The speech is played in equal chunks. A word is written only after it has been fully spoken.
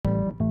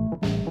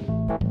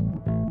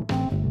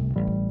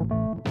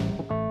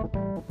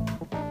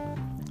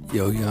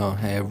Yo,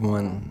 hey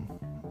everyone,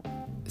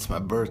 it's my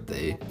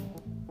birthday,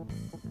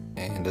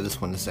 and I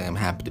just want to say I'm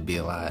happy to be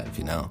alive,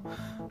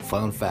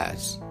 Fun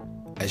facts,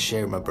 I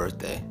shared my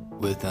birthday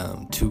with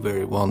two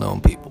very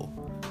well-known people.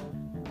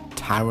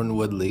 Tyron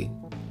Woodley,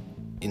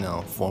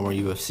 former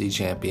UFC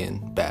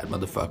champion, bad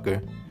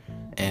motherfucker,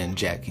 and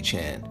Jackie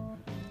Chan,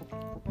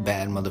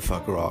 bad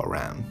motherfucker all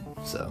around.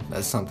 So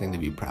that's something to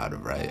be proud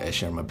of, right? I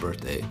share my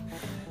birthday.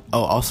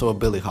 Oh, also a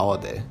Billie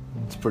Holiday.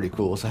 It's pretty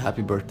cool, so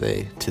happy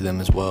birthday to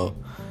them as well.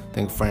 I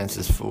think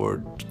Francis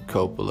Ford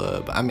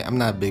Coppola, but I'm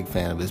not a big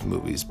fan of his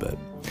movies, but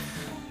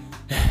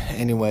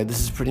anyway, this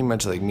is pretty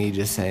much like me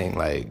just saying,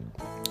 like,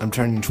 I'm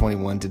turning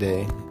 21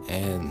 today,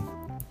 and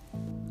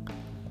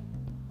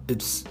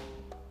it's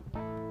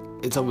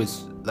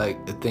always like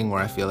a thing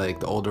where I feel like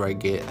the older I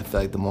get, I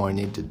feel like the more I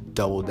need to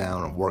double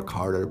down and work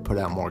harder, put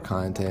out more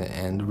content.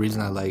 And the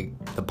reason I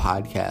like the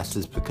podcast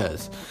is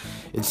because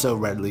it's so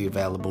readily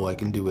available. I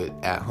can do it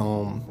at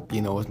home,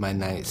 with my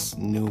nice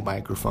new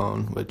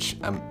microphone, which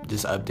I'm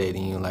just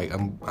updating you. Like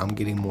I'm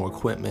getting more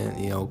equipment,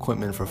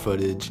 equipment for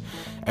footage.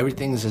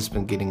 Everything's just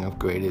been getting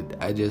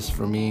upgraded.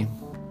 For me,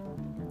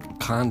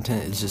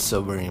 content is just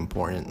so very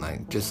important.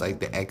 Like, just like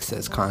the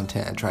excess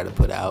content I try to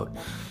put out.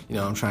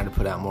 I'm trying to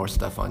put out more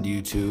stuff on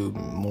YouTube.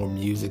 More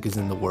music is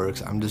in the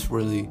works. I'm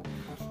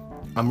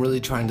really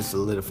trying to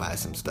solidify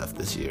some stuff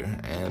this year.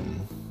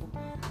 And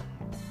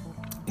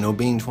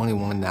being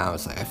 21 now,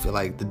 it's like I feel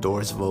like the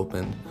doors have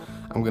opened.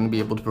 I'm gonna be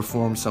able to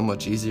perform so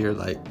much easier.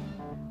 Like,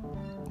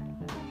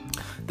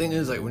 thing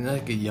is, like, when you're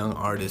like a young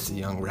artist, a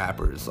young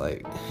rapper, it's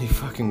like you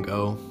fucking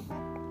go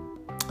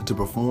to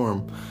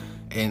perform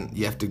and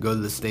you have to go to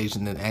the stage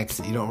and then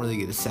exit. You don't really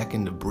get a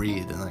second to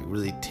breathe and like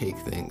really take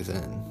things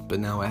in. But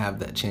now I have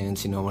that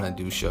chance, when I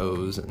do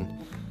shows, and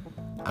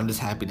I'm just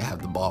happy to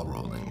have the ball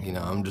rolling.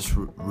 I'm just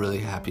really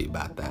happy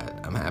about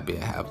that. I'm happy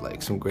I have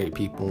like some great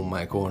people in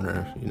my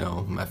corner.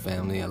 My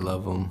family, I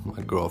love them.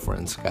 My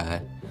girlfriend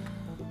Sky.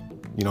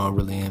 I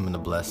really am in a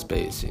blessed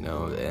space.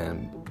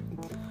 And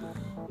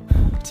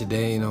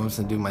today, I'm just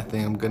gonna do my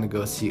thing. I'm gonna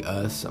go see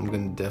Us. I'm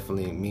gonna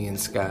definitely, me and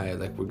Sky,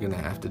 like, we're gonna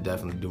have to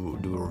definitely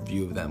do a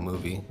review of that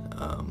movie.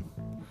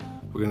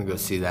 We're gonna go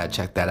see that,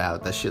 check that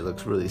out. That shit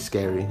looks really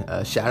scary.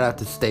 Shout out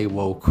to Stay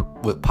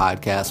Woke with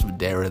Podcast with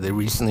Dara. They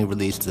recently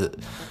released a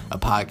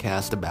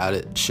podcast about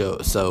it.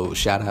 So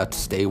shout out to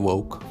Stay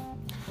Woke.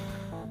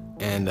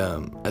 And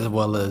as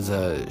well as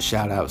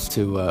shout outs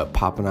to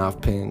Poppin' Off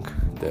Pink.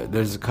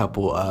 There's a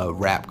couple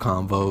rap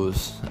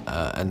convos,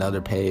 another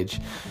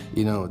page.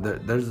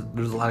 There's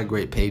a lot of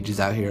great pages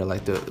out here I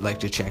like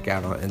to check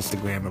out on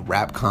Instagram, and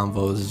rap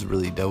convos is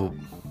really dope.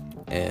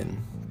 And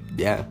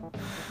yeah,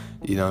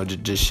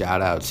 just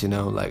shout outs,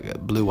 like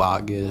Blue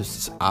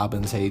August,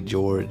 Aubyn's Hey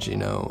George,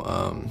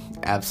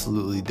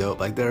 absolutely dope.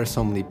 Like, there are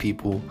so many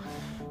people,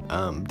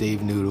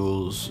 Dave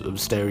Noodles of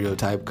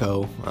Stereotype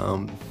Co.,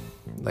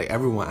 like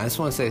everyone. I just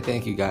want to say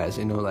thank you guys,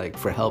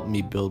 for helping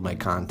me build my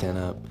content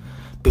up,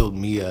 build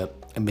me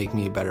up, and make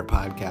me a better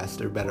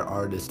podcaster, a better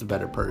artist, a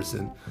better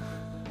person,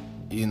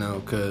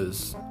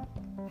 because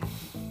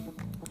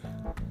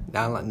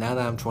now that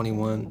I'm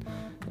 21,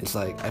 it's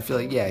like, I feel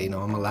like, yeah,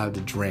 I'm allowed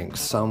to drink.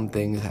 Some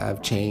things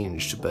have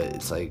changed, but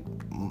it's like,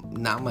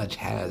 not much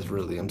has,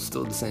 really. I'm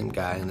still the same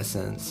guy in a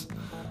sense.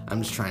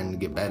 I'm just trying to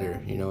get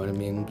better, you know what I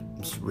mean?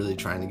 I'm just really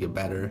trying to get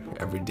better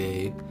every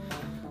day.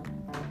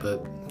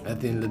 But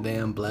at the end of the day,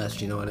 I'm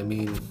blessed, you know what I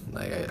mean?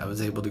 Like, I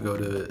was able to go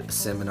to a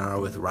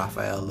seminar with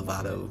Rafael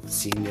Lovato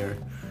Sr.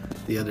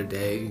 the other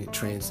day,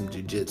 train some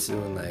jiu-jitsu,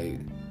 and like,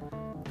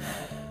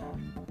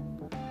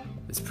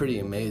 it's pretty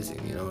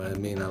amazing, you know what I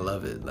mean? I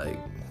love it. Like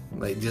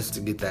just to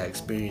get that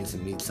experience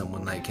and meet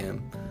someone like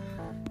him.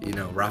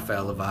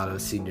 Rafael Lovato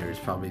Sr. is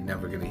probably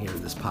never going to hear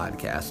this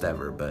podcast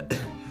ever, but,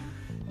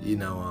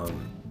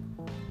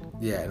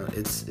 yeah,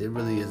 it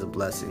really is a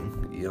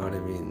blessing, you know what I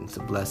mean? It's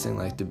a blessing,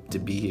 like, to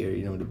be here,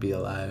 to be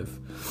alive,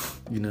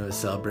 to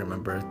celebrate my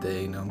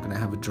birthday. I'm going to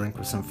have a drink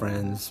with some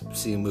friends,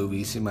 see a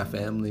movie, see my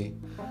family,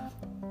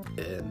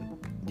 and,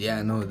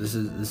 yeah, no, this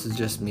is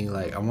just me.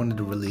 Like, I wanted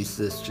to release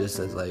this just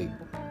as, like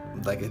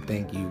a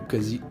thank you,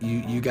 because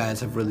you guys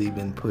have really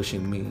been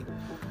pushing me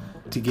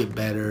to get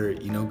better,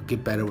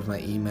 get better with my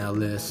email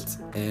list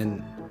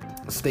and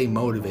stay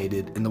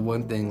motivated. And the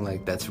one thing,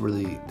 like, that's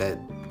really, that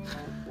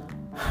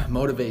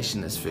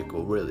motivation is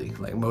fickle, really.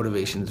 Like,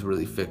 motivation is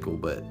really fickle,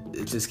 but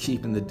it's just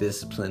keeping the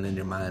discipline in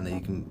your mind that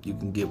you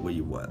can get where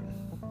you want.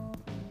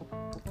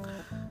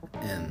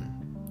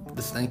 And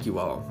just thank you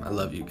all. I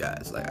love you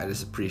guys. Like, I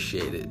just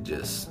appreciate it.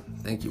 Just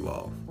thank you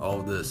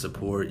all the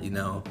support. You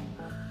know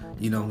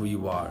who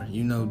you are.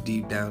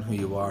 Deep down who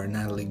you are.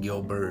 Natalie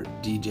Gilbert,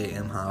 DJ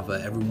M.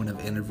 Hava, everyone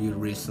I've interviewed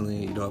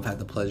recently. I've had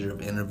the pleasure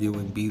of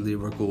interviewing Be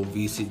Lyrical,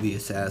 VC the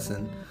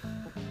Assassin,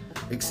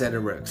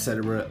 etc.,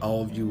 etc.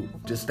 All of you,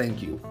 just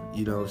thank you.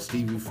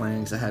 Stevie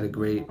Franks, I had a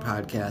great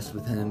podcast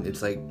with him.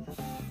 It's like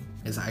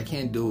I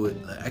can't do it.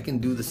 I can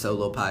do the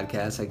solo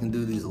podcast. I can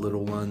do these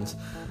little ones.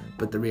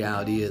 But the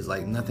reality is,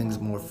 like, nothing's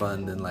more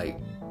fun than, like,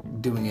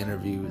 doing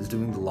interviews,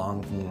 doing the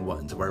long form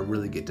ones where I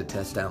really get to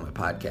test out my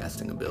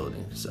podcasting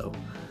ability. So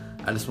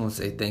I just want to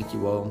say thank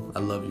you all. I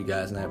love you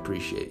guys and I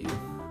appreciate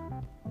you.